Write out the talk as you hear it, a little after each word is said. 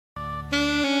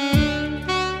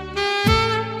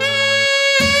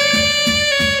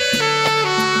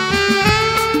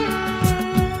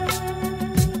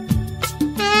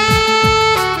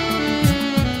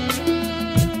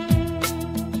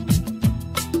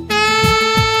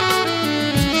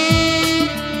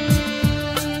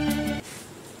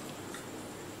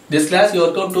This class we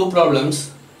work out two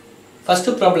problems.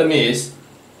 First problem is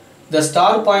the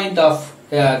star point of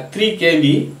 3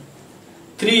 kV,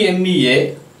 3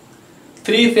 MVA,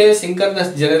 3-phase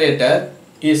synchronous generator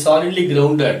is solidly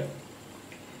grounded.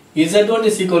 Z1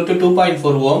 is equal to 2.4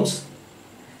 ohms,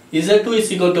 Z2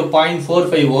 is equal to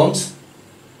 0.45 ohms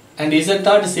and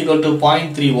Z0 is equal to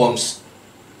 0.3 ohms.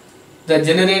 The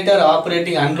generator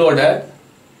operating unloaded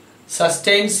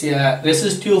sustains a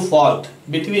resistive fault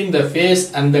between the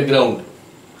phase and the ground.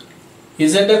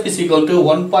 ZF is equal to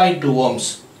 1.2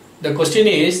 ohms. The question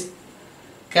is,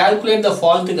 calculate the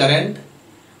fault current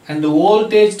and the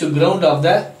voltage to ground of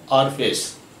the R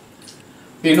phase.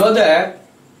 We know that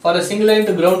for a single line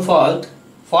to ground fault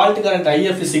current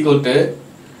IF is equal to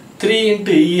 3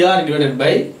 into ER divided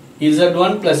by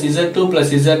Z1 plus Z2 plus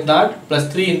Z0 plus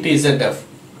 3 into ZF.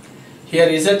 Here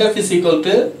ZF is equal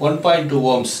to 1.2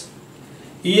 ohms.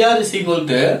 ER is equal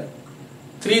to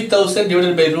 3000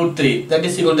 divided by root 3, that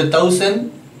is equal to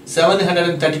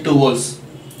 1732 volts.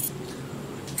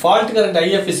 Fault current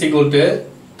IF is equal to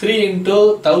 3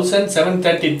 into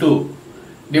 1732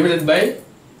 divided by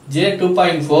J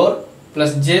 2.4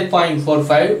 plus J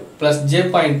 0.45 plus J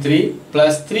 0.3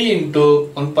 plus 3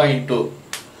 into 1.2,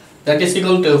 that is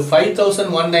equal to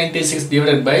 5196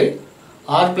 divided by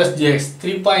R plus Jx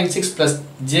 3.6 plus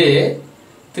J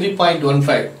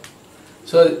 3.15.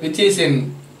 So which is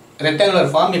in rectangular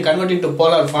form, we convert into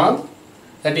polar form,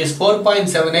 that is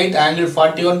 4.78 angle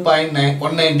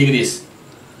 41.19 degrees.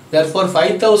 Therefore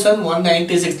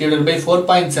 5196 divided by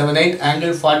 4.78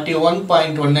 angle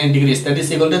 41.19 degrees, that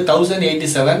is equal to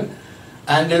 1087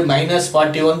 angle minus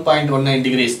 41.19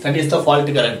 degrees. That is the fault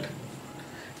current.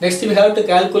 Next we have to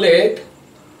calculate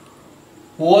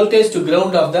voltage to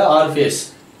ground of the R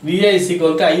phase. VA is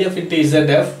equal to IF into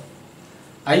ZF.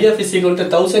 IF is equal to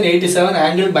 1087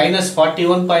 angle minus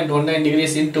 41.19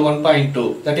 degrees into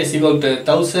 1.2, that is equal to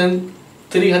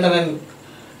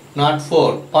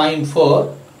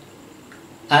 1304.4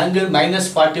 angle minus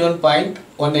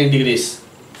 41.19 degrees.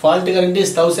 Fault current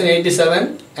is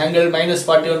 1087 angle minus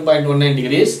 41.19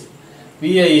 degrees.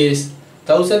 VA is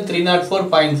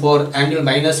 1304.4 angle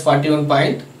minus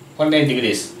 41.19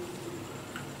 degrees.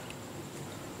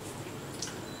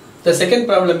 The second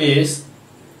problem is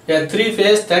a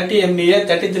 3-phase 30 MVA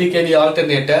 33 kV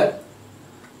alternator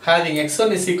having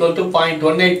X1 is equal to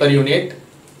 0.18 per unit,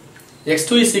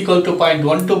 X2 is equal to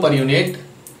 0.12 per unit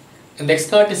and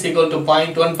X0 is equal to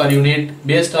 0.1 per unit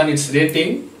based on its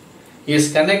rating,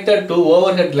 is connected to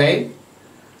overhead line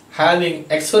having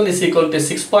X1 is equal to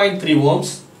 6.3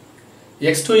 ohms,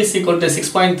 X2 is equal to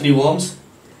 6.3 ohms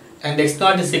and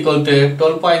X0 is equal to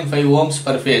 12.5 ohms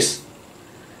per phase.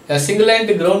 A single line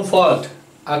to ground fault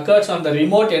occurs on the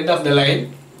remote end of the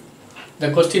line. The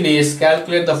question is,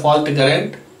 calculate the fault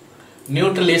current.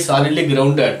 Neutral is solidly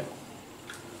grounded.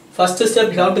 First step,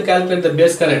 we have to calculate the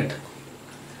base current.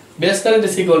 Base current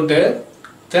is equal to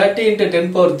 30 into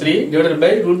 10 power 3 divided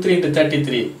by root 3 into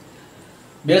 33.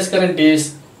 Base current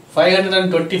is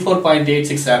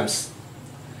 524.86 amps.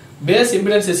 Base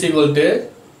impedance is equal to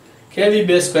kV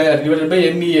base square divided by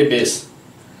MVA base.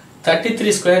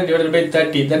 33 square divided by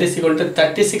 30, that is equal to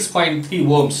 36.3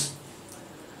 ohms.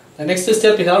 The next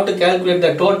step, we have to calculate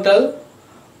the total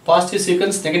positive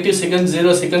sequence, negative sequence,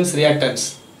 zero sequence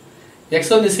reactance.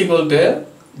 X1 is equal to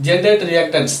generated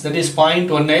reactance, that is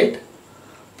 0.18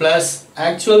 plus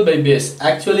actual by base.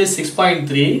 Actual is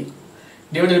 6.3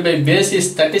 divided by base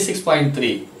is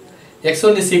 36.3.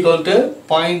 X1 is equal to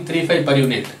 0.35 per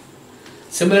unit.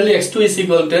 Similarly, X2 is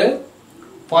equal to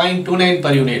 0.29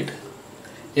 per unit.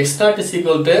 X0 is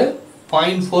equal to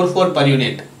 0.44 per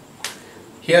unit.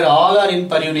 Here all are in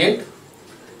per unit.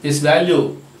 This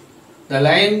value, the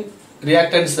line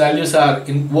reactance values are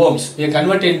in ohms. We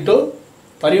convert into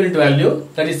per unit value,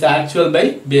 that is the actual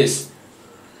by base.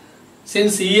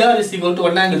 Since ER is equal to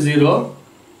 1 angle 0,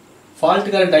 fault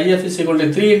current IF is equal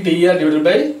to 3 into ER divided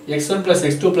by X1 plus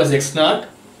X2 plus X0.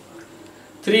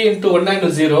 3 into 1 angle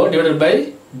 0 divided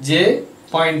by J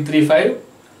 0.35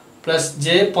 plus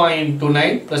J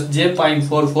 0.29 plus J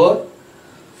 0.44.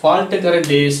 Fault current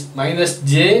is minus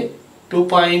J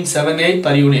 2.78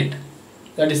 per unit.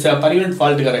 That is the per unit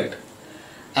fault current.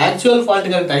 Actual fault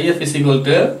current IF is equal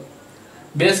to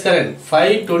base current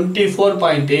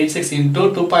 524.86 into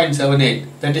 2.78,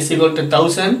 that is equal to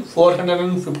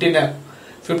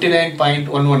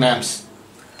 1459.11 amps.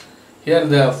 Here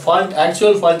the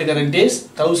actual fault current is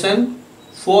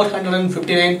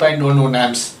 1459.11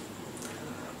 amps.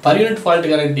 Per unit fault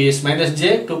current is minus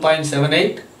J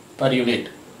 2.78 per unit.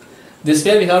 This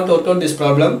way we have to work out this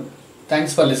problem.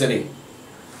 Thanks for listening.